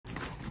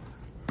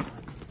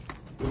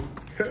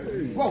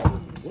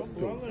Whoa!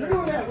 You're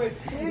doing that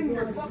with in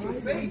your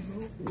fucking face.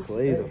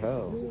 Blaze of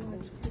hell.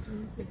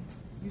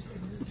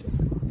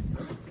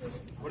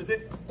 What is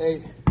it?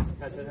 8.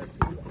 That's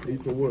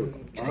 8 to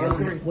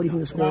what? What do you think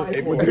the score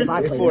would be if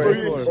I played? Oh,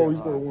 he scored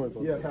 1.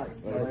 So. yeah, facts.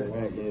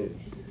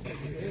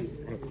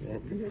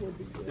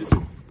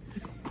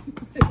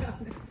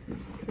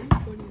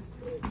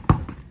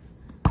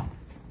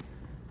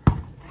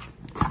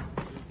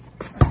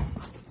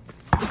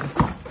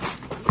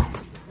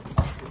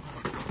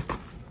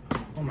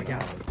 Oh my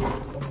god.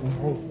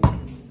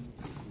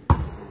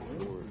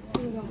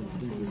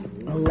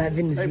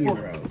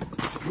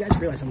 11-0. You guys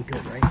realize I'm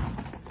good, right?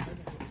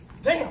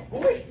 Damn,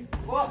 boy.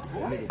 Fuck,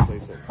 boy.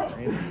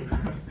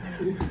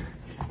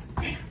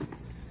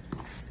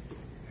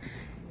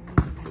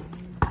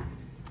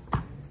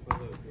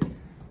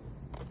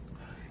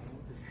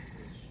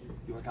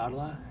 You work out a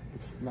lot?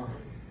 No.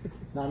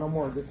 Nah, no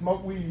more. Just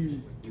smoke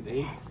weed. You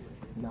ate?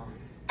 No.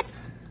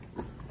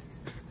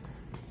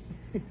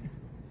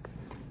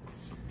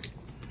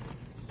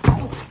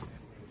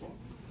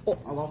 Oh,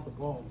 I lost the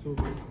ball, too.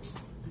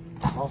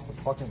 I lost the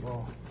fucking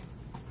ball.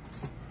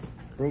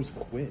 Bro's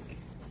quick.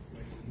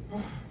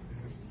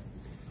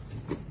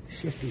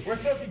 Shifty. Where's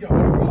Sophie They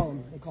going?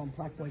 call him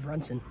Black Boy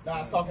Brunson. Nah,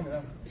 I was talking to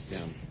them.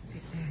 Damn.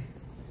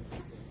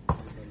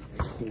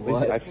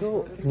 What? I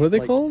feel. What are they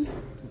called?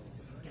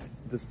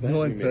 This No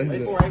one says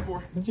it.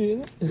 8-4. Did you hear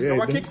that? Yo, Yeah,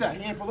 what kicks that?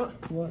 He ain't pull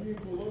up. What?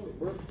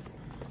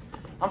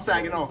 I'm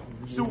sagging off.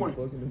 Shoot one.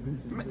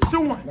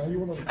 Shoot one. Now you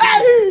want to.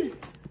 Hey!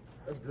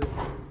 That's good.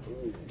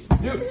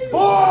 Dude.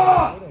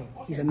 Oh!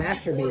 He's a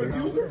masturbator.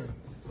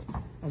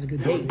 That was a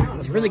good bait. That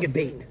was really good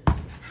bait.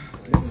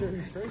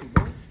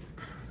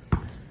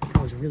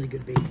 That was really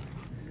good bait.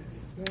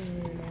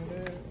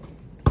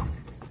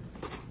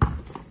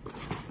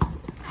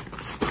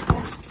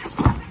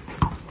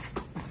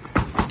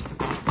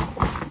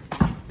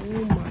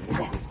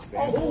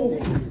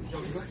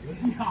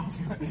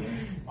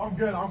 I'm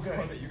good.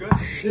 You good?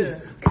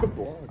 Shit. Good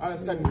boy. I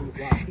was sending you the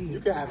block. You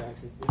can have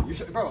action. You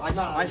should, bro.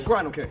 I swear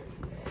I don't care.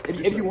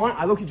 If you want,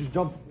 I look. You just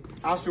jumped.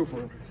 I'll shoot for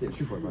him. Yeah,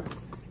 shoot for it, bro.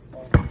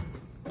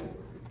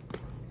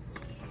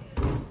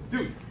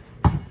 Dude,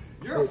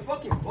 you're a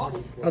fucking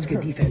bubble. That was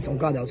good defense. Oh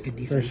god, that was good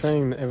They're defense.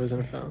 saying it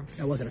wasn't a foul.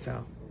 That wasn't a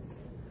foul.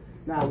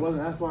 Nah, it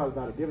wasn't. That's why I was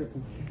about to give it to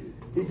him.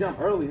 He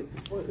jumped early.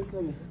 What this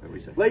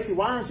nigga? Lacy,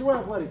 why aren't you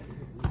athletic?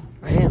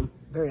 I am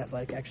very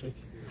athletic, actually.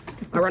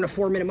 I run a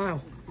 4-minute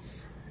mile.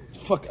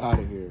 Fuck out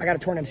of here. I got a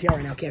torn MCL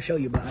right now. Can't show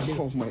you, but I do.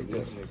 Oh my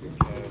god.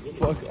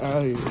 Fuck out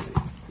of here.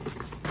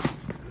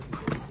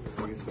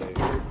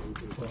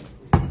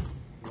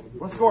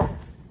 What score?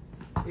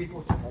 I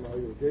 8-4. know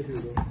you'll get here,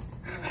 though.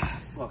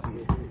 Fuck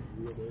me.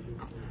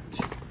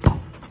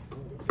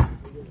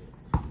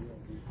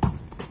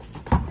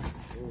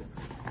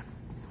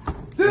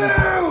 Dude!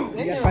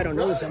 You guys probably don't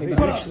know this,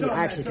 but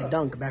I actually could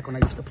dunk back when I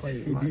used to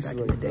play back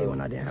in the day when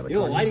I didn't have a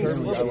torn MCL. I used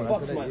to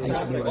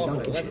be able to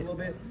dunk and shit.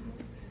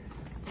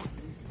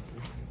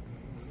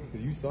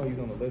 Because you saw he was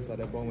on the left side,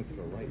 that ball went to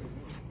the right.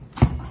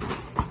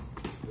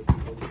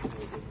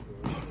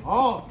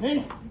 Oh, man.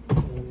 You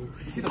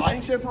see the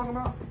lighting shit I'm talking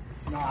about?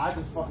 Nah, I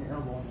just fucking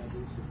airball that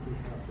dude.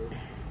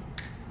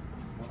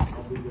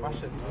 My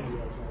shit.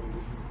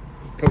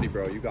 Cody,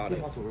 bro, you got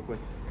it. Also, real quick.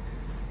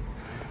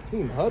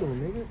 Team huddle,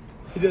 nigga.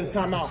 He did a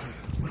timeout.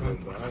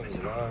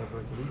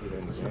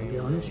 To be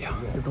honest,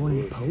 you're going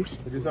in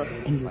post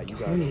and you're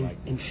turning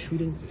and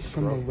shooting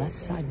from the left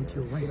side with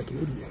your right like an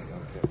idiot.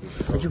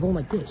 Like you're going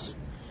like this.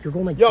 You're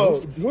going like Yo,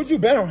 this. who'd you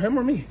bet on, him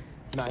or me?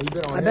 Nah, you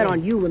bet on I bet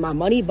on you with my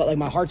money, but like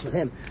my heart's with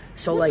him.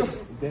 So like,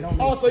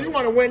 Oh, so you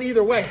want to win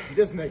either way,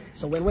 this nigga.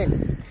 so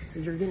win-win. So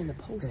you're getting the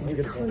post and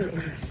you're turning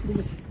and you're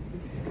shooting.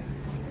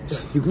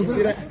 You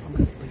see that?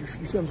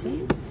 You see what I'm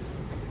saying?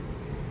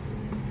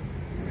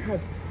 You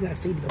gotta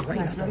fade to the right,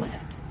 not the left.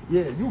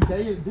 Yeah, you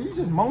okay? Did you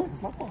just moan?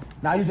 It's my fault.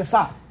 Nah, you just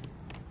stopped.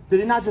 Did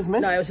he not just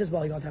miss? No, it was his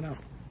ball. He got timeout.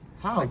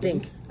 How? I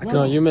think.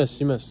 No, you missed.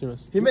 You missed. You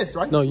missed. He missed,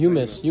 right? No, you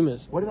missed. You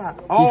missed. What did I?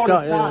 Oh,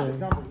 shot, the shot. yeah. The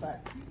jumper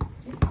back.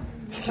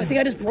 I think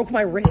I just broke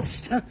my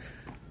wrist. That's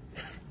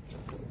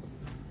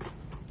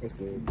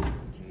good.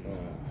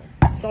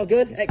 It's all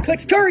good. Hey,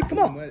 Clix Curry, come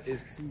on. Hey,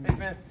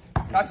 man.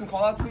 Got some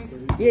call outs, please?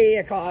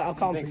 Yeah. I'll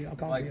call him for you. I'll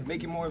call him for Like, you.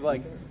 make it more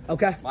like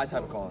Okay. my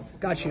type of call outs.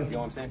 Got you. You know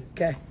what I'm saying?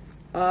 Okay.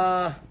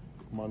 My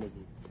nigga.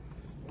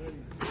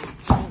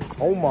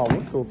 Oh my,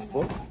 what the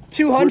fuck?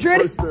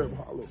 200? First step,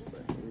 hollow.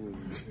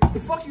 The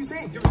fuck you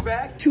saying,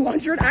 douchebag?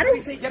 200? I You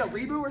don't. say get a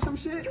reboot or some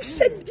shit? You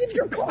said give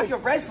your call. Make a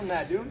res from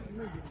that, dude.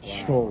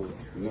 Yo,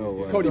 no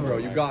way. Cody, bro,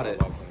 you got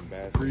it.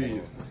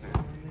 Breathe.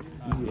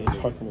 You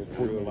talking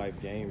to real life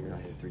game, I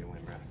hit 3 to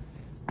win, bro.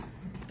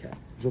 Okay.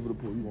 Jump in the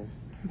pool, you want?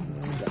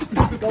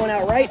 Going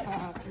out right.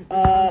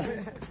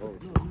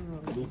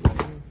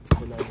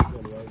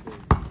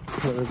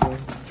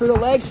 Through the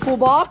legs, full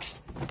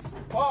box.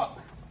 Fuck.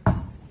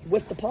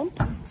 With the pump.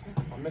 I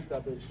missed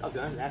that bitch. That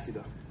was nasty,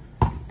 though.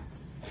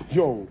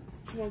 Yo,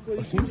 these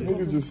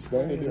niggas just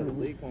standing there.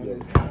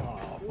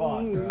 Fuck, bro.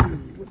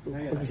 What the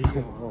fuck is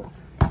going on?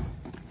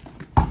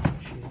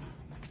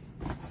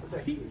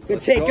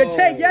 Good take, good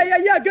take.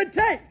 Yeah, good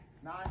take.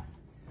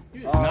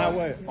 9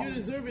 what? You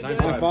deserve it.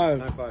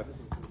 9-5. 9-5.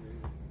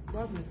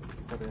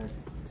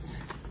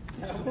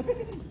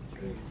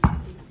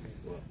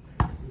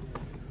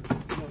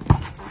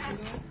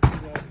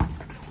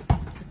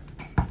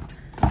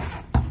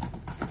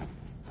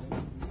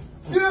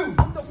 Dude,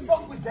 what the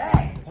fuck was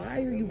that?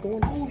 Why are you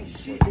going? Holy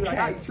shit, dude.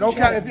 No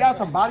cap, if you have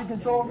some body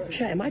control.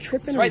 Chat, am I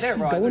tripping or is he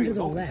going to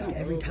the left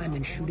every time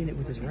and shooting it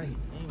with his right?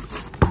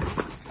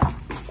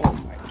 Oh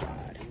my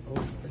god.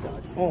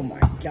 Oh my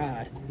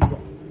god.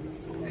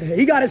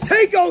 He got his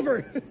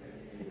takeover.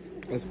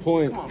 That's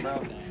point. Come on,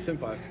 bro.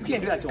 10-5. You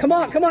can't do that to him.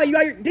 Come on, you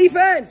got your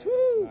defense.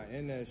 Woo. Not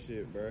in that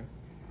shit, bro.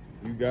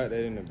 You got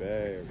that in the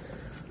bag, bro.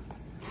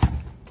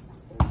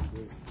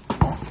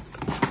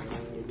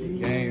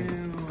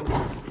 Game.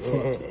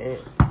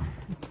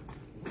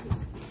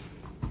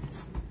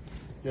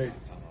 Jake.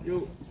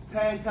 You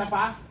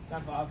 10-5.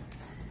 10-5.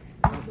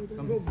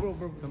 Come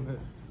here.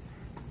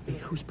 Hey,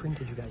 whose print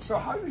did you guys see? Bro,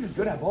 how are you just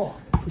good at ball?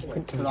 Whose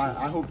print can you see?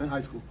 I hooped in high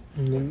school.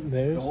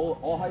 There's.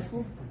 All high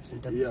school?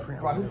 Yeah.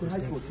 Print. Bro, I hooped in high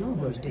school too.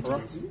 Those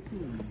dickies.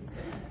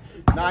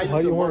 Nah, I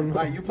used to work.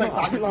 Like, you play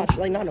soccer too?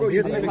 Like, not a weird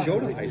You didn't even go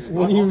to high school.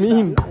 What do you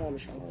mean?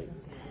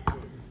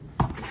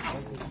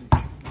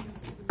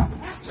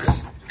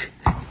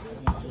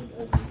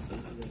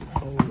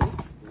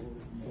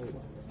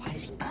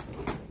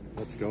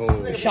 Let's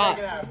go. Shot.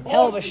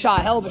 Hell of a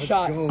shot.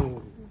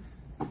 Go.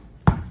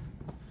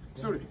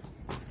 Shoot it.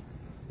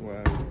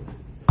 Wow.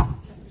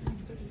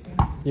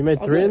 You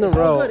made 3 in a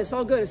row. It's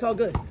all good.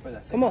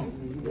 Come on.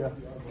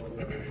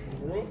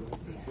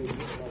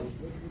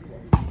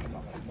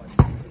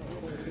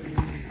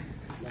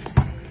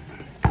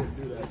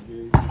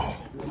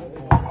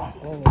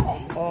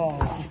 Oh,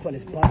 he's putting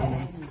his butt in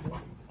him.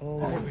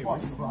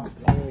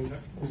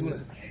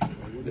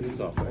 It's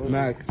tough.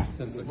 Max.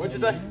 What'd you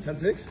say?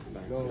 10-6?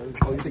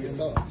 Oh, you think it's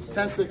tough?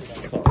 10-6.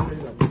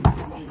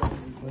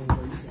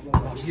 Oh,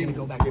 he's gonna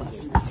go back. He's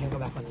gonna go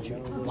back on the shoot.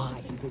 Why?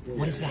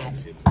 What is that?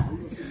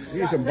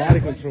 You need some body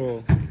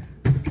control.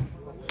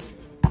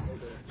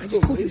 I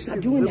just told you stop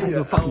doing that.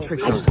 Your fucking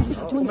trick I just told you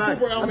stop doing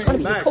that. I'm trying to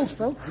be your coach,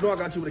 bro. You know I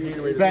got you with a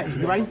Gatorade. Bet,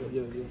 you ready?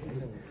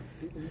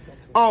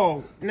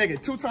 Oh,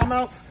 nigga, 2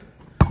 timeouts?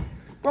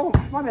 Bro,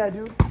 my bad,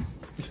 dude.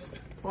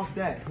 Fuck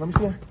that. Let me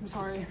see it. I'm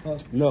sorry.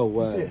 No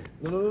way.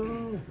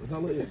 No. It's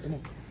not lit yet. Come on.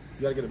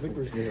 You gotta get a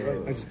victory.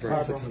 I just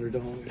brought $600.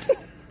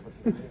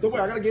 Don't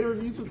worry, I gotta get her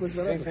to you too. It's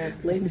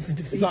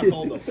not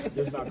cold though.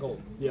 It's not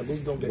cold. Yeah,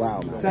 lose don't get it.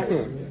 Wow.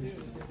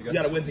 You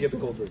gotta win to get the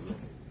cold drink.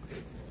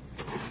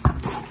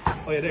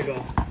 Oh yeah, there you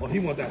go. Oh, he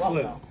want that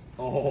slip.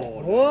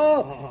 Oh.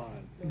 Whoa.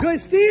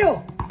 Good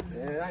steal.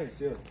 Yeah, I ain't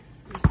steal.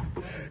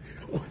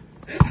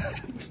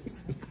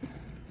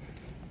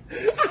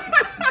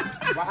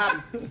 What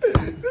happened?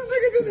 This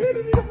nigga just hit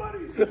me, buddy.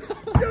 Yo,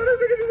 this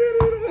nigga just hit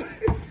me, buddy.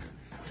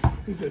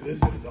 He said this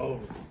shit is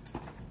over.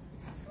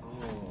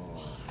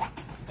 Oh.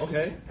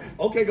 Okay,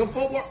 go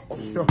forward.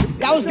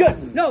 That was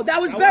good. No,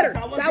 that was better.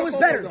 That was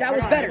better. That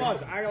was better. I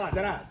ain't gonna lie,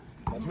 that ass.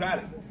 But you had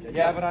it.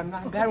 Yeah, but I'm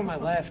not bad with my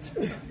left.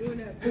 You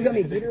got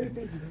me a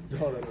Gatorade?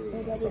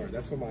 No. Sorry,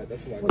 that's for my.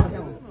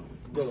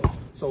 No.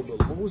 So the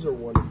loser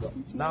one is the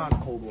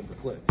non-cold one for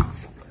Clix.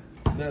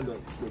 Then the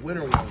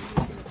winner one.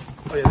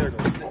 Oh yeah, there it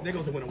goes. There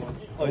goes the winner one.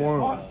 Oh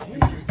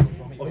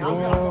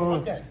yeah.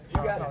 Okay. You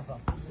got it.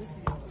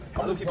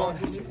 I'll keep going.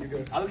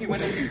 I'll keep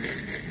winning.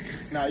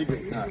 Nah, you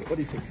good. Nah. What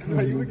do you think?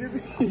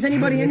 Is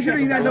anybody injured? Are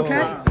you guys okay?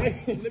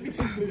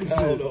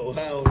 Hell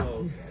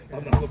no.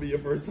 I'm not gonna be your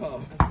first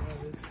time.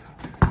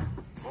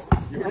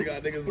 You already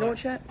got niggas. You know what,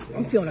 chat?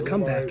 I'm feeling a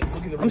comeback.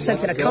 I'm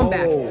sensing a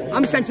comeback.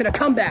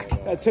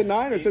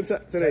 10-9 or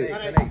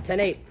 10-8?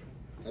 10-8.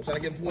 I'm trying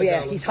to get points. Oh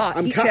yeah, he's hot.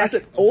 I'm Heat counting.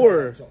 check.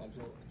 Or.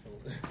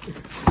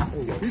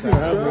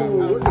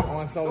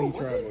 On solo he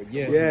traveled.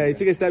 Yeah, he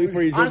took a step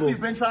before he dribbled.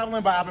 Honestly, been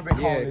traveling, but I haven't been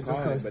calling Yeah, it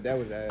just because. but that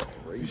was at.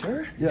 Are you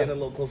sure? Yeah. Getting a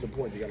little closer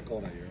points. You gotta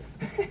call that here.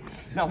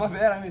 No, my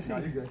bad. I didn't see you.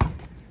 You're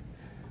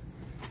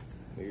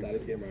good. Nah,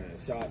 this game right now.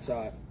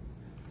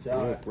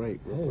 Shot. Right.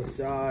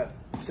 Shot.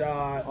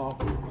 Oh.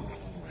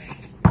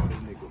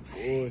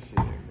 Bullshit,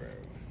 bro.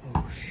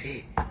 Oh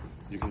shit.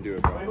 You can do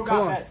it, bro. Who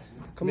got bets?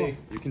 Come on.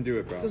 You can do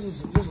it, bro. This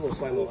is just a little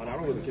slight little. I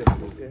don't really care about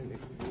those games.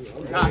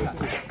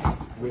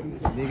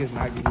 Niggas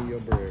not giving you your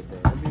bread, bro.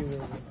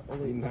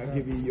 He not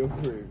giving you your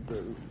bread, bro.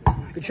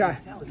 Good try.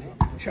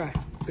 Good shot.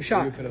 You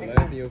finna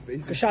laugh in your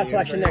face. Good shot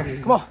selection there.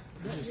 Come on.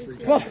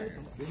 Come on.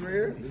 This right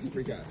here. This is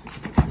free cash.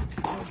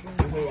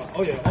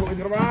 Oh yeah. All the way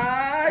to the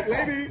right,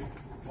 lady.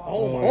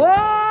 Oh my.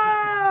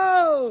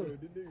 Whoa!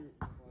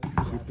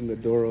 Keeping the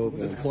door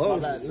open. It's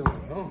close.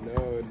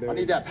 No, I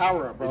need that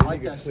power up, bro. I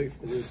like that shit.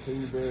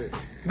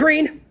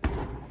 Green.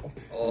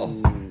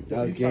 that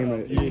was game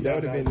right. Yeah, that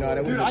would have been no.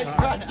 That Dude, would I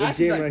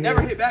actually game like, right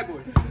never here. hit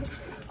backboard.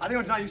 I think I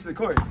was not used to the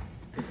court.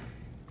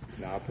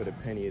 Nah, I put a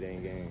penny. It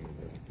ain't game.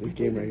 This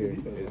game right here.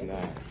 It's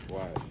not.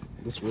 Watch.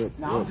 This rip.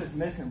 Nah, I'm just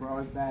missing, bro.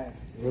 It's bad.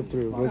 Rip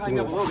through. Hang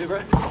up a little bit, bro.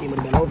 This game would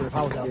have been over if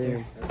I was out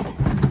there.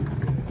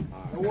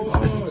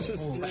 Oh,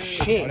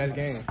 Shit. that's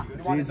game.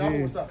 You want to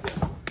double? What's up?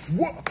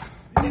 What?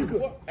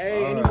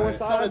 Hey, any more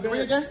Side three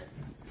again?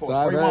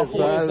 Side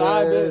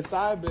bet,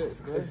 side bet.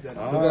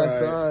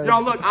 Yo,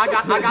 look, I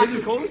got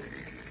you, Cool.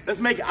 Let's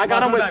make it. I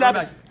got him with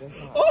 7.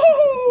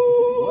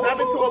 Oh!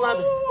 7 to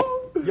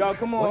 11. Yo,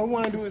 come on. Who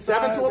want to do it?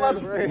 7 to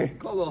 11.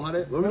 Call a little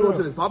 100. Let me go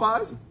to this.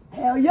 Popeyes?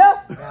 Hell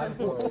yeah.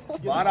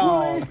 Right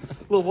on.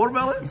 Little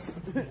watermelon?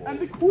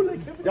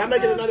 Y'all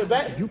making another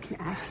bet? You can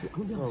actually.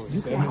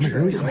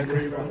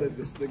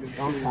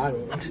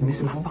 I'm just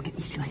missing my fucking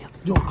Easter egg.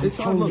 Yo,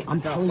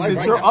 I'm telling you.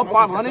 Since you're up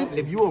 500,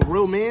 if you a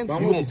real man,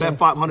 you won't bet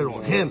 500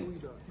 on him.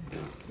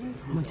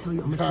 I'm gonna tell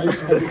you something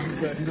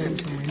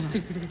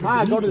right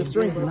now. Go to the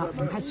stream. You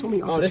had so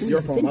many Oh, this is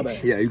your fault, my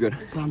bad. Yeah, you good.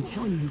 But I'm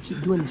telling you, you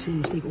keep doing the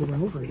same mistake over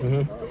and over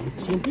again.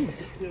 Same thing.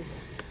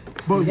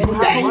 But you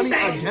have money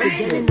against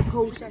him.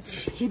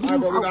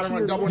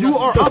 You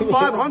are up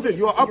 500.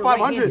 You are up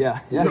 500. Yeah.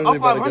 You're up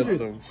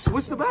 500.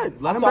 Switch the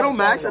bet. Let him bet on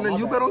Max, and then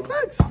you bet on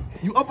Clix.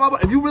 You up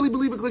 500. If you really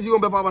believe in Clix, you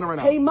gonna bet 500 right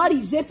now. Hey,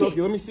 Muddy, zip it.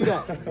 Let me see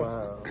that.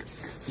 Wow.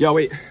 Yo,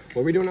 wait.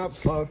 What are we doing up?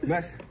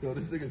 Max. Yo,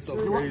 this thing is so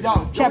crazy.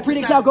 Yo, Chat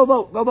predicts out. Go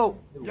vote. Go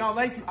vote. Yo,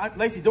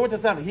 Lacy, do it to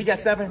 7. He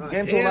gets 7.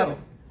 Game to 11.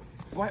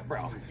 What,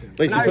 bro?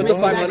 Lacey, put the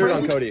 500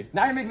 on Cody.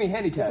 Now you're making me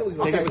handicap. Take it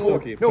with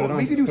Silky. No, Put it on,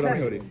 we can do put it on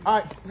 7. Cody. All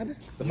right.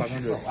 The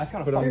 500. That's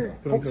kind Put of it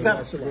on Cody.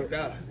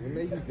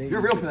 7.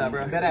 You're real for that,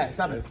 bro. That ass,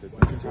 7.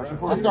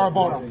 Let's start a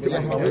ball on.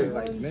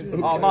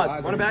 Oh,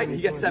 Mods, run it back. You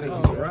get 7.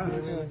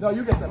 No,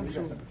 you get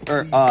 7.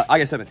 Or, I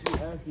get 7.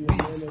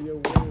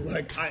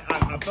 Like,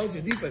 I felt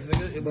your defense,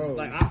 nigga. It was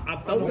like,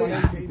 I felt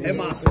it in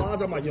my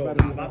slides. I'm like, yo,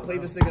 if I play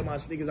this nigga in my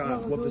sneakers,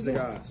 I'll whoop this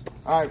nigga ass.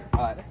 All right.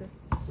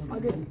 I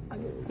get it.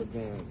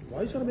 Why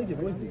are you trying to make your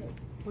voice deep?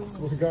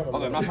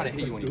 Oh, I'm not trying to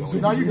hit you when you go.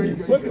 No, you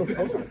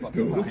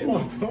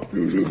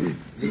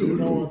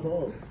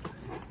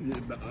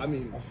I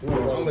mean,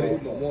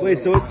 Wait,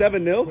 so it's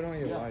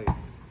 7-0?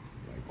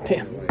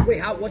 Damn.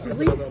 Wait, what's his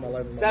lead?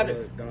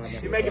 7.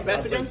 You making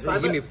best again?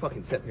 Give me a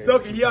fucking tip here.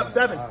 Silky, he up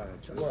 7.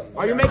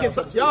 Are you making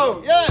some?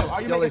 Yo, yeah.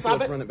 Are you making Let's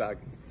side run it back.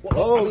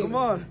 oh, come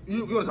on.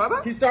 You want to talk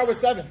about? He start with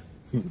 7.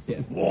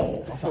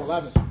 Whoa. That's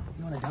 11.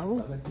 You want a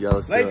double? Yeah,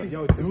 let's do Lacy, it.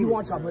 yo, If you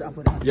want to, I'll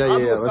put it on. Yeah,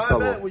 Let's let's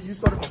double. when you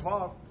started from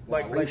 5.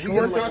 Like we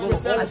sure? get like little I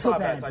feel side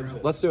bad, bet type bro.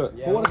 shit. Let's do it.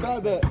 Who want a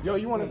side bet? Yo,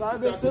 you want a side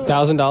bet still?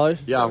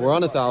 $1,000? Yeah, we're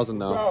on 1,000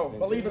 now. Bro,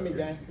 believe in me,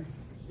 gang.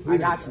 I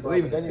got you,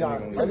 believe it. Then you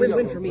got It's a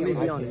win-win for me,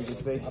 I'll be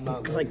honest.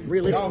 Because, like,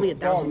 realistically,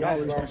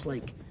 $1,000, that's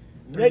like.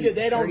 Nigga,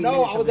 they don't 30 know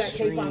minutes I was of at the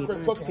K-Sign street,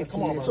 Crib cooking. 15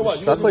 Come on, minutes so what?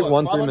 That's like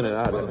 1 3-minute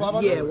ad.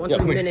 Right? Yeah, 1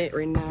 3 minute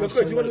right now. Yo,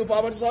 Clix, you want to do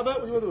 500 side bet?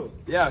 What you want to do?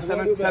 Yeah,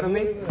 7 lead. 7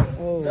 lead?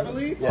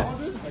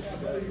 500?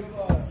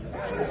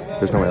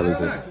 There's no way I lose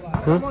this.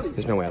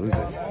 There's no way I lose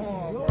this.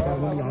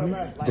 I'll be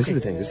honest. This is the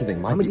thing.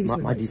 My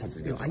defense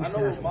is Yo, good. I used to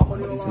have.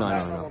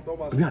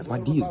 No. To be honest, my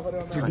D is.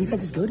 Your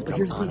defense is good, but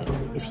here's the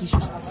thing: is he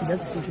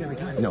does the same thing every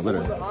time. No,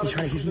 literally. He's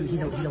trying to.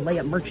 He's a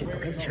layup merchant.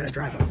 Okay, he's trying to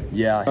drive him.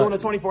 Yeah. Doing a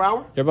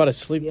 24-hour? You're about to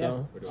sleep,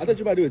 though. I thought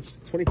you were about to do it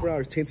 24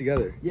 hours chained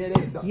together. Yeah,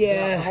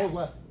 Yeah. The holes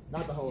left.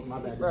 Not the holes, my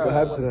bad. What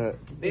happened to that?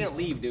 They didn't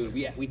leave, dude.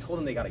 We told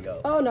them they gotta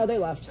go. Oh no, they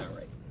left. All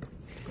right.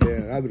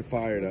 Yeah, I've been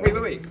fired up.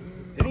 Wait.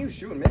 Didn't you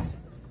shoot and miss?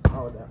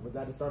 Oh, was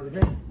that the start of the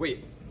game?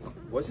 Wait.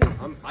 Was it?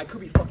 I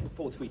could be fucking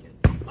full tweaking.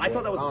 I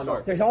thought that was the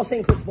start. There's all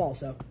saying Clix ball,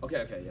 so.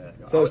 Okay, yeah.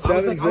 So I was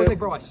 7-0. like,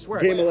 bro, I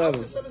swear. Game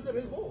 11. 7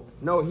 his ball.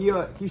 No,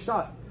 he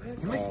shot.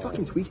 Am I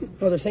fucking tweaking?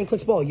 Oh, they're saying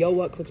Clix ball. Yo,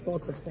 what? Clix ball.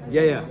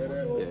 Yeah.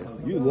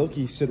 You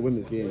low-key should win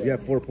this game. You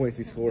have 4 points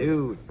to score.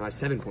 Dude, my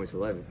 7 points for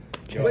 11.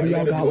 Who do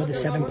y'all got with a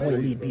 7-point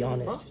lead? Be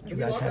honest. You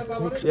guys have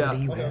Clix, or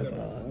do you have?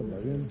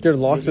 You're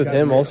locked with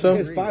him He also?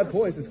 has 5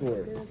 points to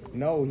score.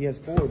 No, he has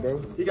 4,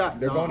 bro. He got.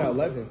 They're going to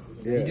 11.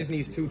 Yeah. He just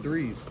needs 2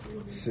 threes.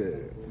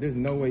 Shit. There's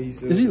no way he's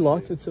still. Is he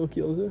locked with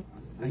Silky also?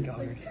 I got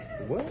her.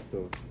 What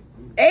the?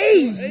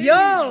 Hey,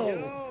 yo!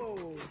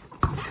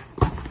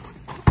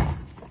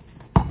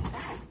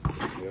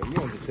 Yo, you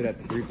don't just sit at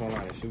the 3-point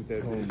line and shoot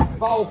that.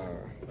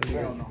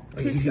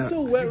 He's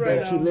so wet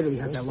right now. He literally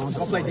has that Lonzo.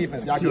 Don't play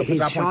defense. Y'all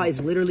His shot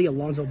is literally a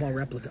Lonzo ball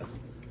replica.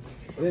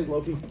 It is,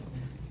 Loki.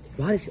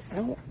 Why does I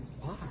don't?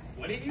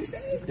 What did you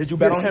say? Did you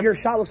bet on him? Your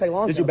shot looks like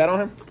Lonzo. Did you bet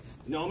on him?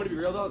 No, I'm gonna be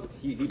real though.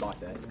 He bought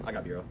that. I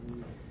got B-roll.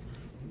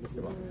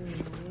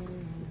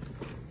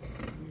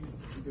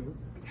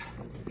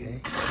 Okay.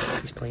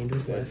 He's playing to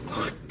his left.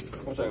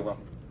 I'll show you, bro.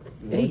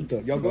 Hey,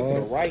 Yo, go to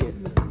the right.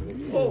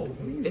 Oh,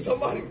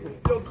 somebody.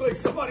 Yo, Click,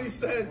 somebody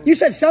said. you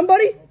said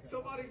somebody?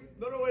 Somebody.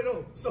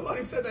 No.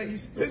 Somebody said that he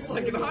spits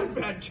like an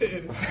iPad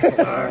kid.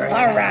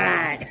 All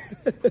right.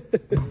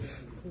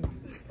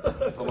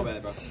 Oh, my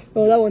bad, bro.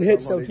 Oh, that one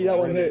hit, Silky. That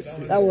one hit.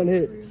 That one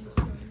hit.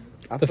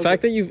 The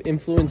fact that you've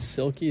influenced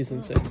Silky is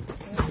insane.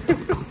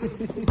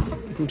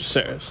 I'm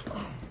serious.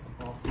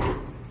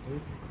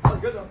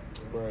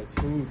 Bro,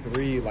 2,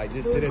 3, like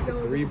just sit at the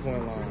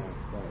 3-point line.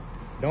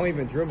 Don't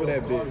even dribble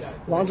that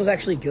bitch. Lonzo's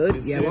actually good.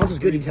 Just Yeah, sit Lonzo's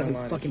good. He three-point hasn't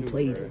line fucking and shoot,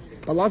 played. bro.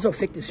 But Lonzo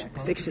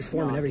fixed his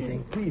form and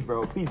everything. Please,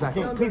 bro. Please back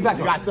in. Please back in.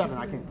 You got 7.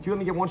 I can't. Can you let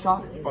me get 1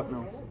 shot? Fuck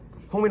no.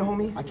 Homie to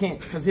homie? I can't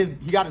because he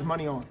got his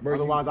money on.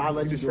 Otherwise, I'll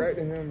let you do it.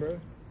 Distracting him, bro.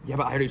 Yeah,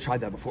 but I already tried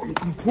that before.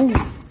 That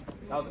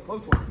was a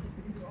close one.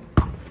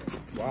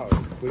 Wow.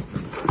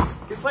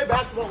 play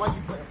basketball like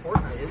you play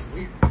Fortnite. It's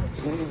weird.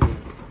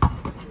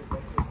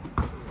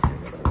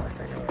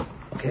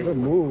 Okay. Good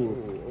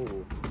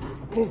move.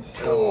 That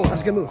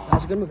was a good move. That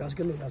was a good move. That was a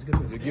good move. That was a good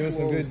move. You're giving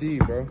some good D,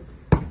 bro.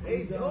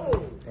 Hey,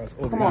 yo.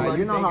 Come on, bro.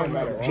 You know how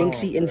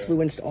Jinxie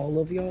influenced all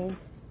of y'all.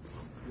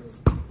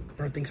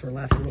 Bro thinks we're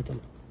laughing with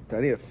him. I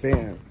need a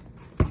fan.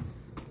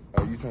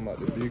 Oh, you talking about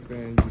the big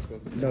fan? You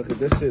supposed to No, because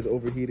this shit's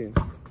overheating.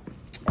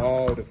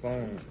 Oh, the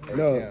phone.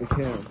 No, Yeah. the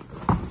cam.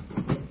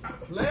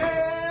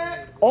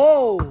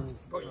 Oh!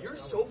 Bro, you're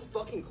so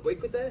fucking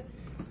quick with that.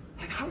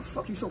 Like, how the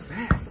fuck you so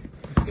fast?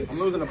 I'm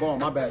losing the ball.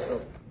 My bad,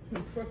 bro.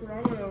 Fuck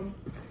around with him.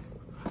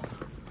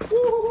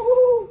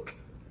 Woo!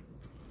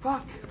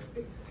 Fuck.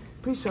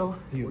 Peace, yo.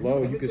 He's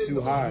low. You can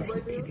shoot high.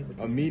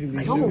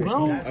 Immediately know, shoot.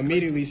 bro.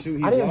 Immediately shoot.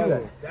 He's I didn't do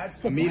low. that.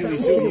 Immediately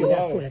What shoot. do He's that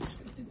for? low. That's,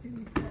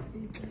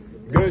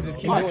 Good. Just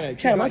keep doing it.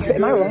 Chad,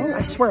 am I wrong?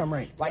 I swear I'm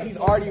right. Like he's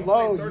already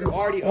low. You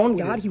already On up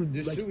God, with he it. would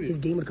just like shoot his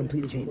it. game would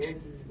completely change.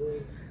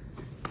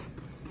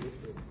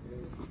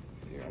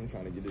 Yeah, I'm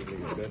trying to get this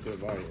nigga best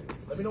advice.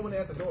 Let me know when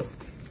they're at the door.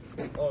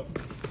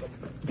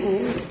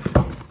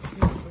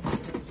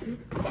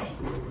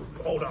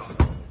 Hold on.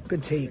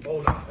 Good take.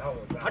 Hold on. That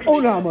was. How do Oh,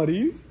 nah,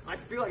 buddy. I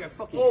feel like I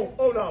fucking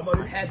Oh, no,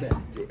 buddy. had that.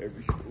 Go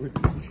every story.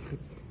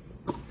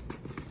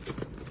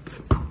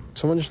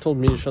 Someone just told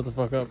me to shut the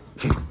fuck up.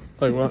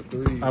 Like what?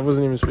 I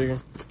wasn't even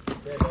speaking.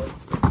 There you go.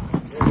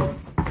 There you go.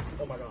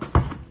 Oh, my God.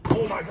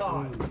 Oh, my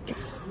God.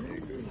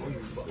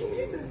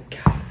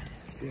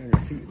 Stay on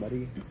your feet,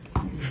 buddy.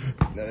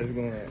 No, that's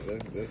going.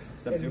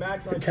 That's And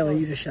Max, I'm telling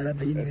you to shut up,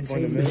 but you didn't even That's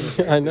say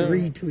fundamental. anything. I know.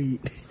 Retweet.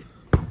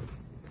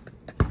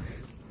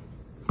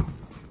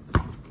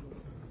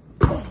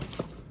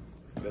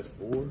 that's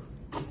 4.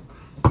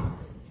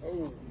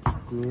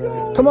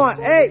 Come on,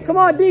 hey, come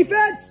on,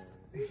 defense!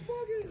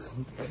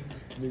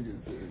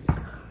 Niggas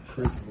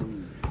Chris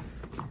move.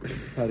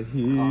 How to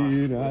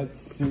hear, not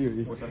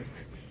serious.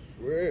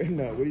 Where?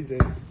 No, what he say?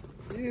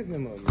 Give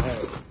him a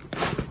map.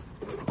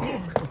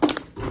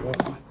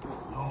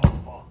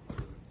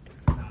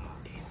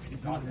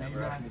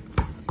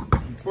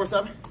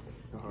 4-7.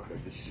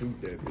 Just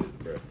shoot that bitch,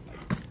 bro.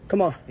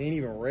 Come on. He ain't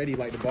even ready.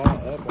 Like the ball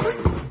up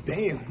already.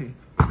 Damn.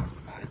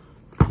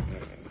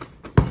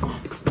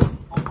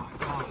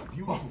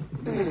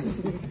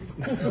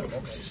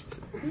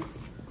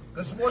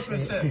 the sportsman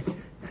said,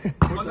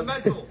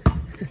 fundamental.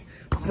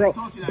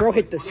 Bro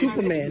hit the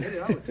Superman.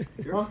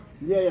 Huh?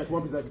 Yeah, it's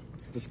 1 possession.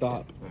 To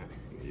stop.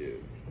 Yeah.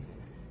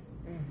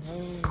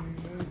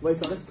 Wait,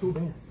 so that's 2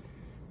 bands.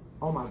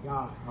 Oh my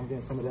God, I'm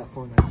getting some of that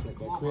Fortnite shit.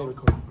 That creator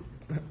code.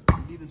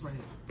 Need this right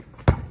here.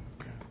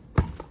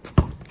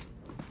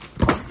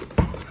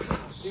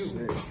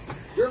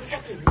 You're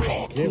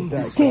fucking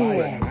Get that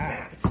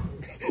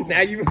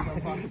Now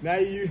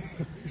you.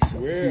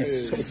 Where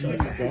is he going?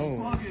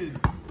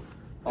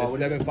 That's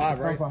 7-5,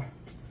 right?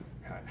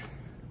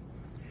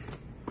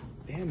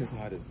 Damn, it's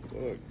hot as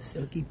fuck.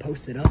 Silky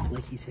posted up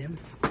like he's him.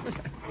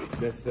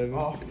 That's 7.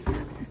 Oh,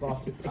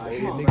 lost it. Like,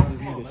 the niggas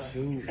just need to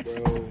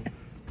shoot, bro.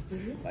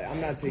 Like, I'm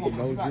not taking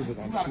no dribbles.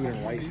 I'm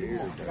shooting right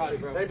there,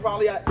 bro. They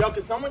probably at, yo,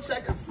 can someone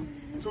check if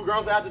 2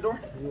 girls are at the door?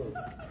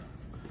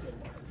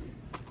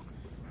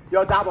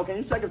 Yo, Dabo, can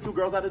you check if 2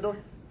 girls at the door?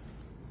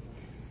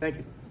 Thank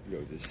you.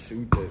 Yo, just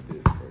shoot that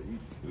bitch, bro. You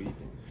tweaking.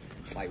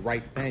 Like,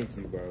 right, thank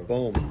you, bro.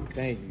 Boom.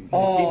 Thank you.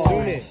 Keep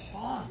shooting it.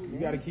 You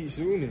gotta keep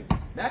shooting it.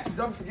 Max,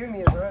 don't forgive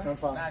me, bro.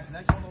 Max,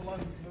 next one, the love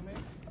you me.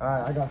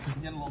 Alright, I got you.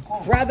 Getting a little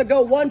cold. Rather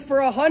go 1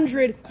 for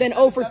 100 than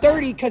 0 for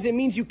 30 because it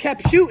means you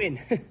kept shooting.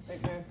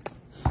 Thanks, man.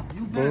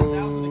 You've been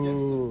 1,000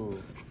 against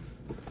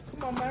them.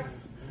 Come on, Max.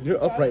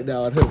 You're up right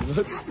now.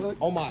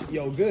 Oh my,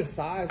 yo, good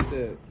size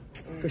step.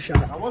 Good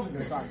shot. I was a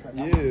good side step.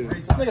 Yeah. I think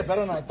it's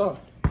better than I thought.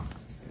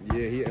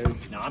 Yeah, he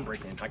is. No, I'm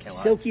breaking. I can't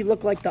lie. Silky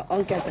looked like the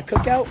unk at the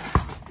cookout.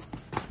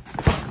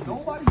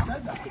 Nobody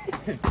said that.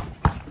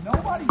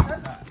 Nobody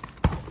said that.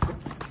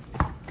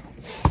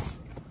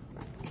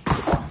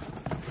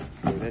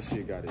 Yo, that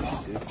shit got it.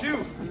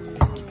 Dude,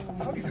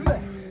 how do you do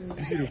that?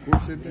 You see the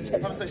 4-6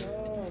 thing? Conversation.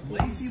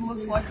 Lacy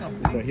looks like a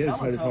But big he hasn't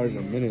played this hard in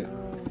a Teletubby. minute.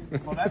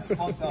 Well, that's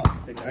fucked up.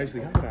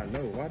 Actually, how did I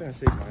know? Why did I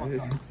shake my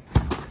head?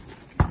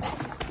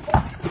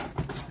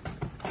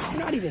 You're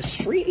not even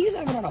street. He's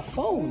not even on a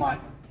phone.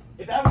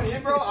 If that went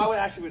in, bro, I would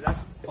actually, that's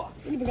fuck.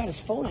 He even got his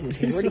phone in his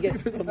hand. Where'd he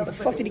get? Where the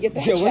fuck did he get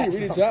that Yo, where chat you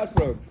reading from? chat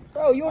from?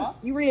 Bro,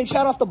 you reading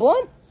chat off the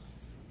blunt?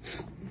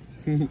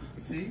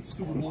 See?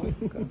 Stupid boy.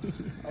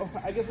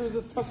 I guess it was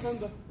just fucking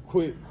under.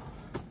 Quick.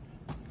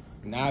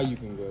 Now you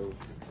can go.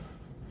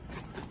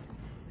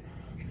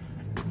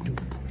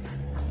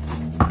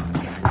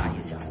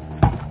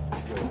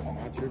 Am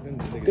I tripping?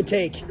 This nigga Good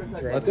take.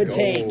 Let's Good go.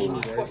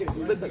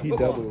 take. He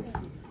doubled.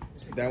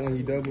 That one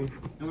he doubled.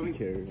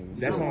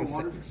 That's what I'm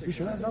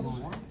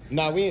saying.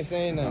 Nah, we ain't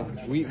saying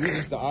that. We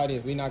just the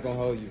audience. We not gonna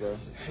hold you, bro.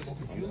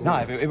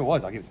 Nah, if it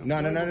was, I'll give it to him. No.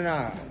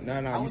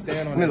 You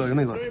stand on that. Let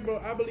me look. I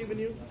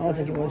don't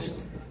think it was.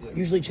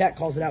 Usually chat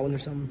calls it out when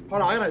there's something.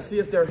 Hold on, I gotta see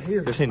if they're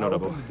here. This ain't no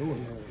double.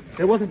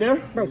 It wasn't there?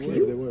 Bro, can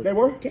you They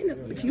were? get in a,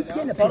 if you get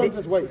in a Hold on, pivot?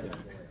 just wait.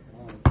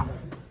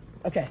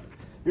 Okay.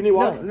 You need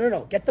water?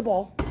 No. Get the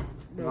ball.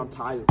 I'm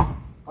tired.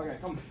 Okay,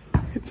 come.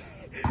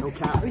 No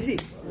cap. Let me see.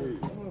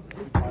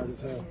 Tired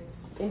as hell.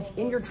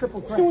 In your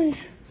triple threat.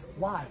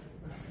 Why?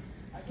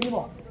 Give me the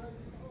ball.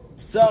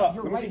 So,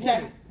 You're let me see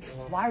right check.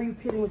 Why are you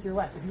pitting with your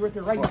left? If you were with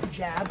your right, you could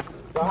jab.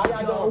 Bro, how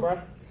y'all doing, bro?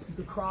 You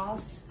could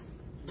cross.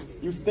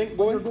 You stink,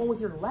 boy? You're going with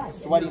your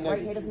left. So why do your you right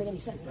know hand doesn't make any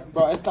sense, bro.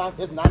 Bro,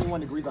 it's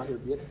 91 degrees out here,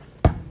 bitch.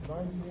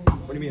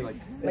 What do you mean, like?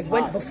 Like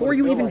when before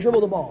you even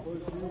dribble the ball,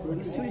 like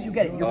as soon as you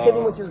get it, you're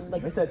pivoting with your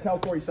like. They said tell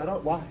Corey shut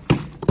up. Why?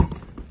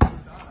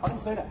 How do you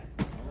say that?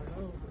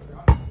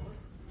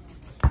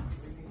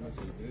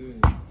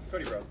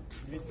 Cody, bro,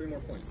 you need 3 more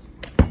points.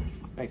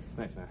 Thanks,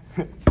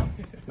 man.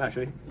 Nice,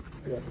 ready?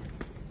 Yeah.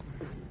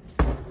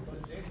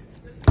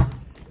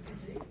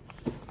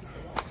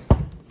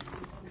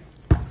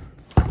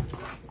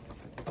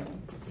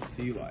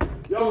 See you like.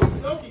 Yo,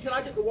 Silky, can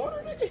I get the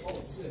water, nigga?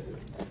 Oh, shit.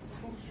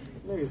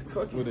 Nigga's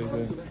cooking. What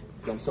is it?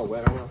 I'm so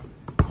wet right now.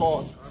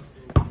 Pause.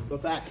 The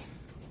facts.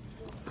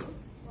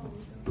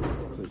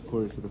 It's like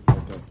quarter to the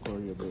fuck up,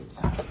 Corey, a bit.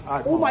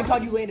 Oh my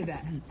God, you landed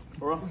that.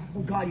 For real?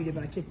 Oh God, you did,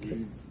 but I kicked it.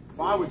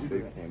 Why would you do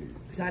that?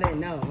 Because I didn't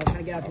know. I was trying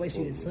to get out the way so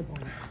you didn't slip on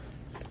it.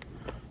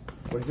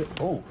 What is it?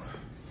 Oh,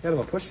 you had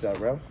to push that,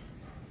 bro.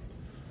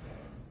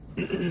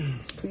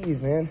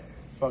 Please, man.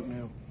 Fuck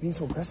now. Being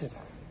so aggressive.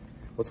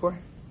 What score?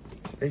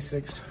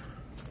 A6.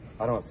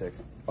 I don't have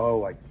 6. Oh,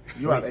 like.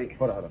 You have 8.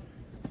 Hold on.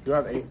 You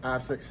have 8. I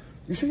have 6.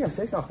 You sure you have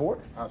 6, not 4?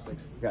 I have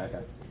 6.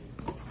 Okay.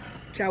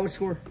 Chad, what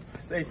score?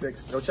 Say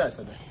 6. Yo, chat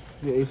said that.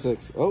 Yeah,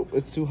 A6. Oh,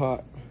 it's too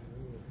hot.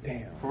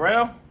 Damn. For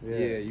real?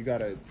 Yeah, you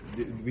gotta.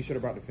 We should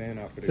have brought the fan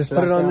out for this. Just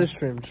put it on this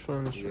stream. Just put it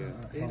on this stream.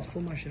 Yeah, just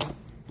pull my shit up.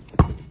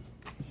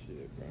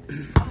 Shit,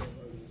 bro.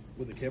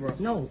 With the camera?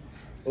 No.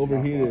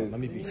 Overheated. Let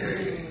me be.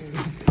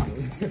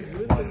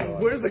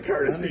 Where's the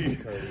courtesy?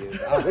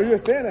 Where's your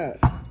fan at?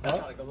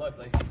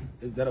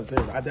 Is that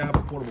upstairs? I did have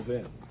a portable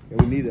fan. Yeah,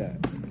 we need that.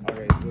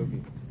 Okay,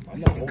 Silky. I'm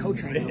not a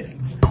Coach right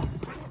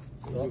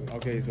now.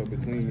 Okay, so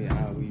between me and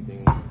Al, who you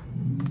think?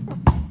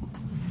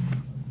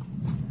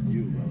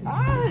 You, bro.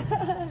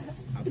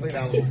 I played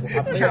Alamo before.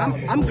 I played Chad,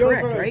 Alamo I'm before.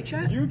 correct, right,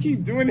 Chad? You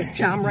keep doing it.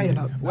 Chad, I'm right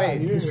about.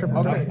 Wait, his triple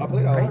okay. threat. I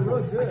played Alamo.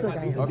 I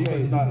The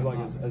defense is not like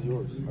as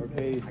yours.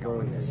 Okay,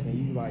 bro.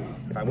 Can you like?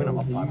 If I win, I'm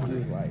up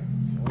 500. Like.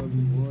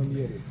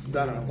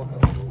 No, fuck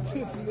that.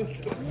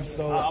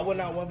 I would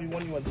not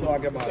 1v1 you until I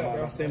get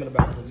my stamina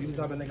back. Because you the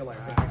type of nigga like,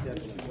 I actually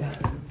have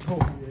to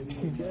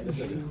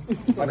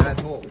like, like an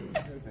asshole.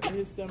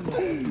 Yeah, Still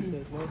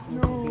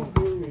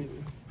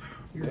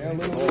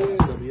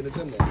be in the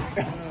gym though.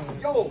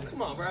 Yo,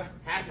 come on, bro.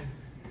 Happen.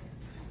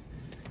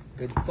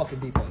 Good fucking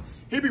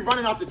defense. He be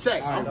running off the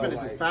check. I'm know, finna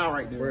like, just foul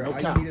right there. Bro, No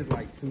all cap. you need is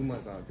like 2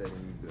 months out there and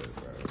you good,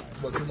 bro. Like,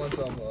 What, 2 months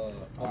of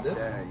this?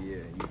 yeah,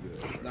 you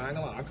good. Nah, I ain't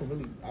gonna lie. I could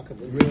really.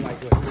 Really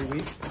like what, 3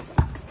 weeks?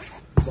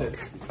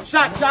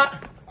 Shot. I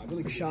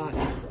really could. Shot.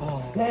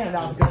 Oh, Damn,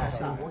 that was a good ass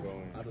shot. I thought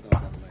that was gonna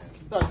land.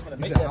 Thought he was finna You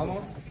make said that. how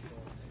long?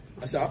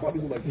 I said I probably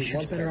do like 3 shit's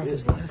months. better off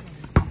his left.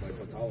 Like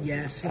for Tyler.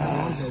 Yeah, same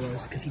as Lonzo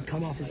was, because he'd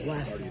come off his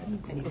left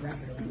and he'd wrap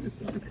it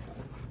around.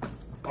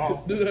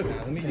 Nah,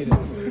 let me get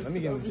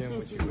in the gym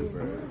with you,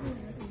 bro.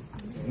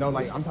 No,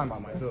 like I'm talking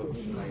about myself.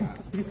 Like,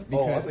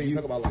 Oh, I think you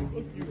talk about like.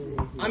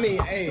 I mean,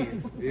 hey, I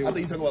think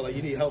you talk about like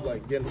you need help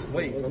like getting some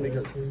weight. You know what I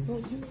mean? Because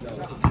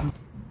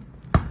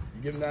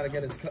you give him that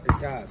again, it's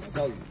guys. I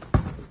tell you.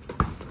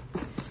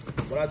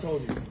 What I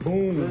told you.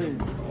 boom.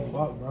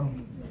 Fuck, bro.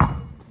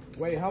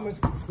 Wait, how much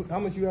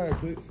you had at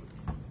Clix?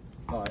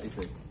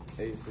 A6.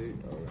 86.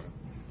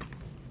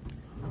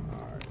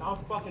 I'm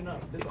fucking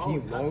up. This all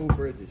Keep low,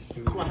 bro. Just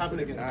shoot. That's what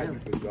happened against Now you him.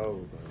 could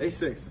go, bro.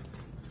 A6.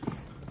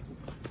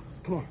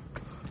 Come on.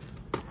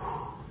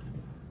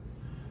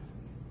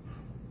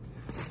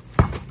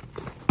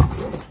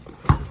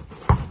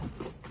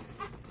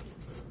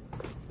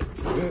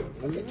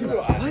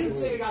 I didn't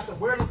say you got the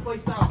weirdest play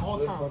style all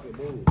Good time. fucking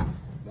move.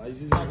 Now you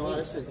just Like a lot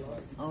of shit.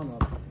 I don't know.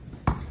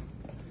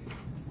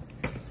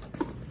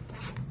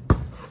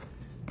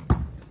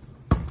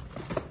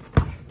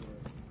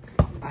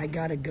 I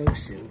gotta go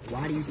soon.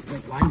 Why do you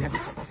have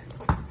to?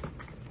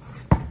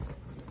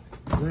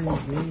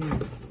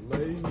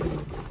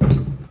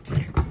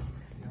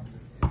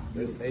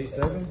 It's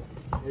 87.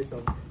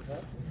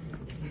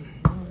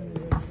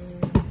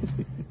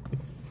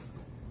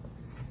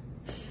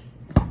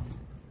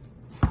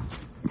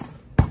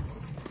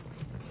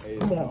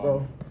 Come on,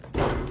 bro.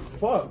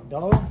 Fuck,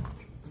 dog.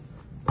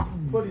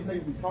 What do you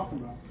think we talking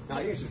about? Nah,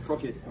 he's just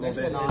crooked. Next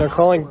They're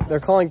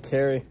calling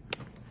carry.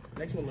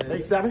 Next one, man.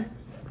 A7?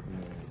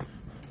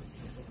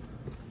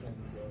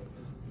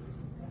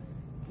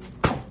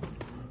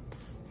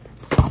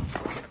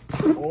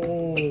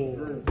 Oh.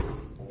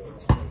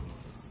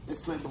 It's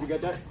Slim, did you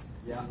get that?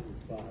 Yeah.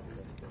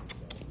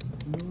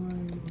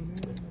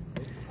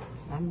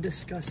 I'm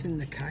discussing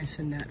the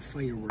Kaisenat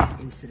firework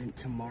incident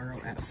tomorrow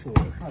at 4.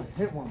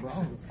 Hit one, bro.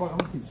 Fuck, I'm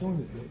gonna keep showing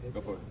this.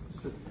 Go for it.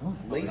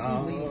 Lacy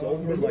leans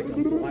over like a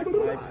black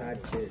iPad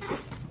kid.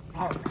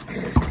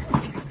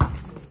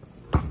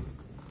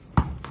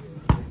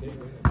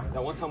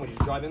 That one time when you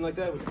drive in like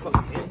that with your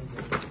fucking hands.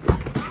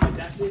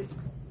 that shit.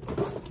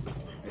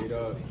 8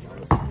 up.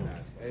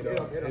 8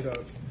 up. 8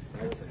 up.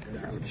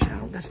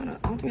 That's not.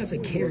 I don't think that's a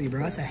carry,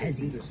 bro. That's a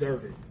hezzy. You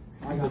deserve it.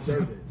 You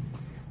deserve it.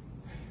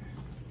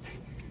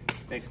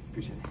 Thanks,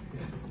 appreciate it.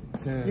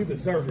 10. You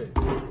deserve it.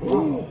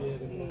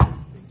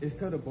 It's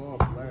cut the ball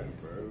flat,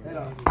 bro.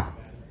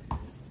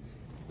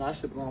 No, I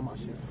should blow on my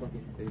shit.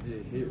 They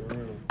just hit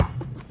around.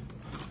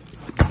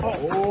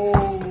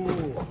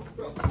 Oh,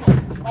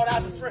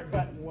 that's a strip.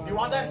 You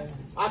want that?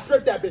 I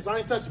stripped that bitch. I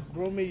ain't touching.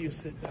 Bro, me, you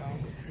sit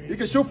down. You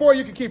can shoot for it,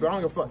 you can keep it. I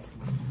don't give a fuck.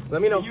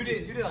 Let me know. You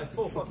did like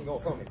full fucking go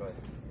from me, but.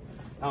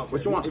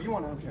 What you want? If you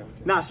want, I don't care.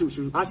 Nah,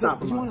 shoot. I shot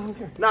for mine.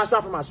 Nah, I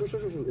shot for mine. Shoot.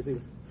 It's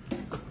either.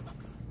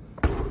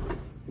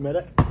 You made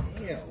that?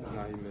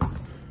 Nah, he missed.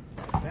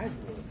 I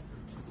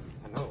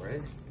know,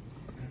 right?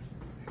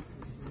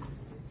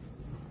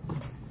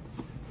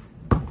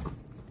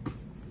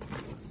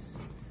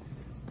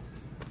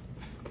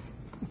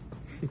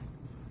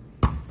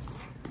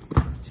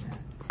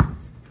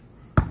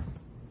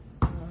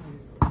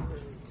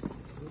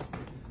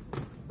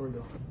 Here we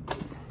go.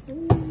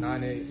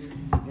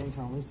 9-8. Game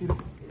time. Let me see that.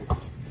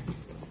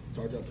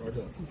 Charge up.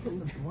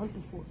 Right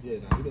before. Yeah,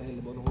 nah, you been hitting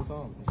the ball the whole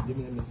time. Just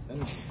giving him this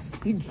energy.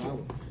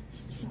 Power.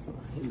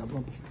 Hitting the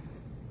bumper.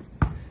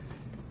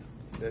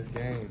 That's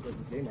game.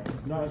 Game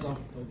right. No, it's on.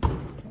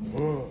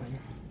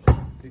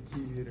 The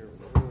key hitter.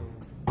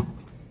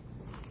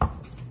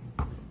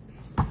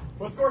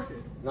 What score?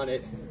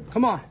 9-8.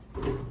 Come on.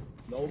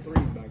 No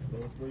threes, Max. No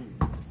threes.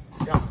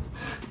 Got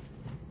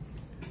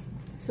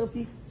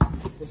Silky.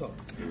 What's up?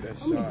 Dude, that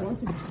How many shot.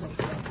 blunts did you smoke?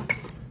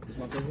 This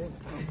my first one.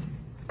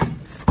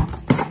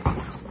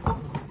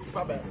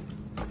 my bad.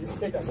 You just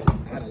take that.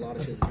 I had a lot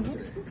of shit to do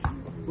today.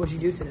 What'd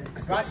you do today?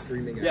 I started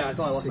streaming at Yeah, I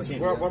thought I lost my 6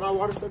 team. Where my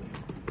water stuck?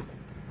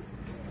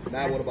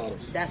 Nah, what about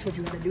us? That's what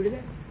you had to do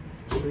today?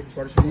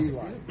 Started streaming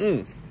at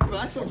 6. Bro,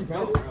 that showed you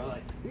bro.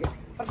 Like,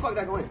 how the fuck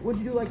that going?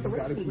 What'd you do like the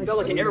rest of the Felt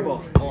like an air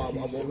ball. Oh, I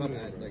woke up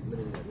at like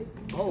literally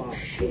like Oh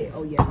shit.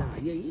 Oh yeah, nah.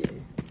 Yeah.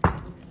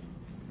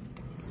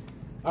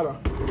 I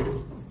don't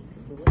know.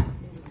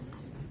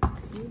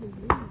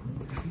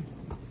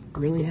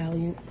 Really,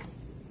 Hallian?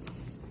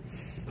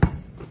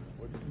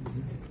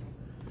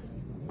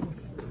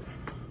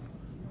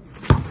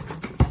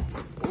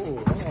 Oh, hold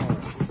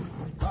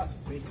on.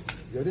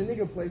 Yo, that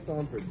nigga play so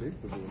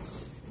unpredictable.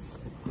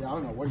 Yeah, I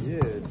don't know what you.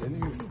 Yeah, that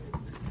nigga.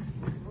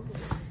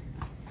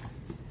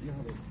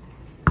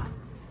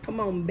 Come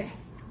on back.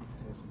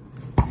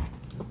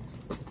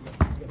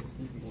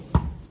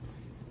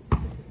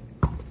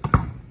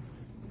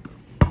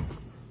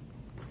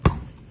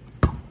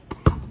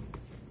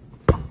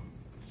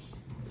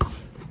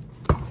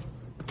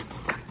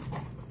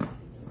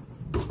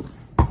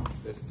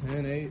 That's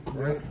 10-8,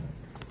 right?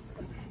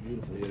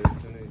 Beautiful. Yeah,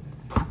 that's 10-8.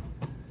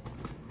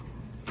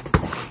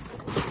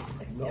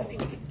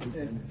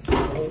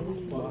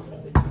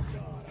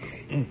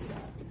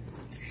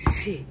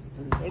 Shit.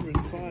 That'd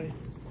been fine.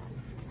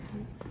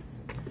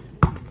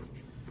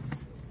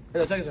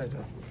 Hey, check it.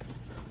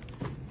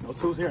 No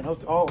twos here. No.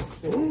 Oh.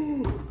 Shit.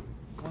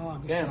 Oh,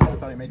 good Damn. shot. I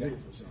thought he made that.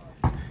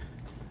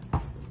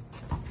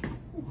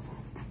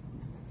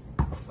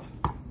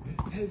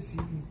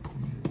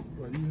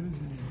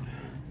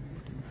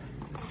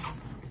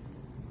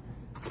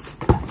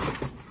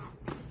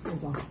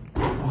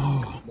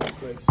 more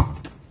Clix. You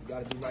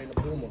gotta do right in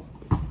the boomer.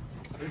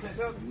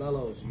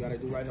 Mellows. You gotta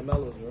do right in the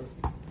mellows, bro.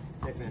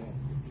 Thanks, man.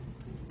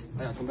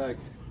 I gotta come back.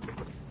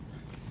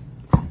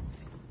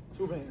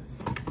 2 bands.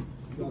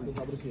 You got this.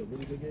 I would see a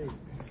really good game.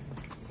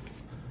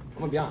 I'm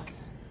gonna be honest.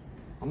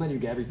 I'm letting you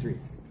get every 3.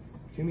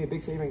 Do me a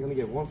big favor and let me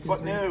get 1 free.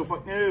 Fuck no.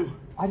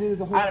 I did it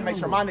the whole I gotta time. make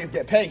sure my niggas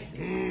get paid.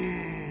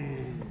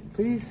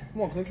 Please?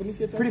 Come on, Clix. Let me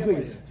see if Pretty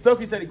please.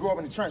 Silky said he grew up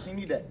in the trench. He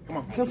need that. Come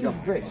on. Silky is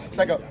great.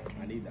 Check up.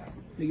 I need that.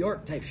 New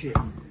York type shit.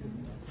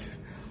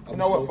 You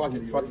know what? Fuck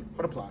it. For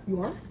the plot.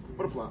 You are?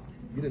 For the plot.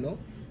 You didn't know?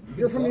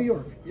 You're from New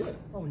York? Yeah.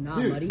 Oh, nah,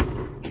 buddy.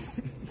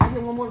 I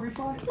get 1 more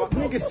retry?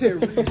 Nigga said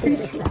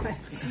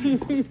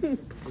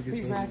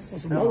Please, Max.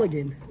 It's a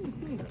mulligan.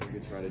 We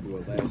could try to do a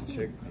last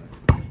check.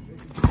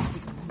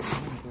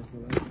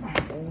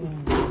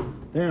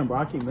 Damn, bro.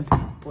 I keep missing.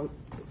 What?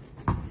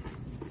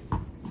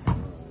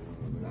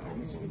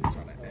 He's really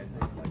trying to end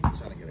it. Like, he's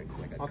trying to get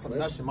like a On some clip.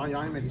 nut shit. Man,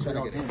 y'all ain't making He's check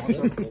trying out to game.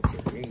 get a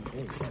clip. Green,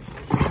 green.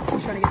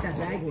 He's trying to get that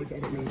bag work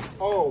edit made.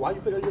 Oh, why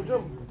you pick up your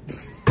dribble?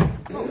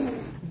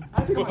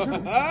 I pick up my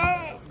dribble.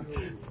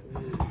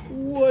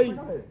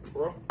 What?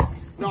 Bro.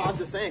 No, I was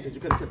just saying because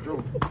you could have kept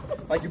dribbling.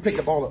 Like you picked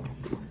the ball up.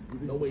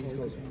 No way he's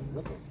close.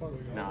 What the fuck?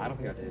 Nah, I don't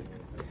think I did.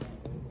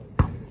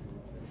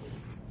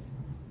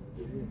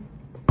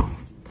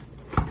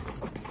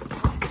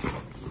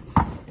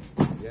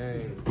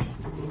 Gang.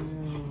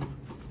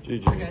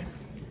 GG.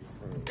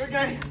 Good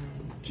game.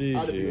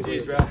 GG.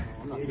 Jeez, bro.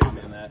 I'm not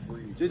gonna on that.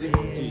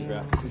 Jeez,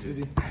 bro.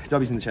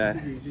 W's in the chat.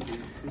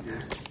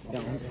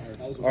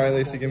 All right,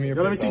 Lacy, give me your.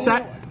 Yo, let me see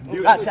chat.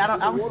 You got shout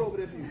out. What over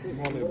there for you?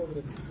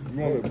 You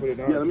want me to put it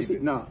down? Yeah, let me see.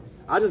 No,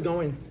 I just go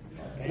in.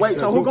 Wait,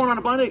 so who going on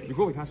the blind date? You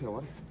cool? We pass me the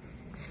water?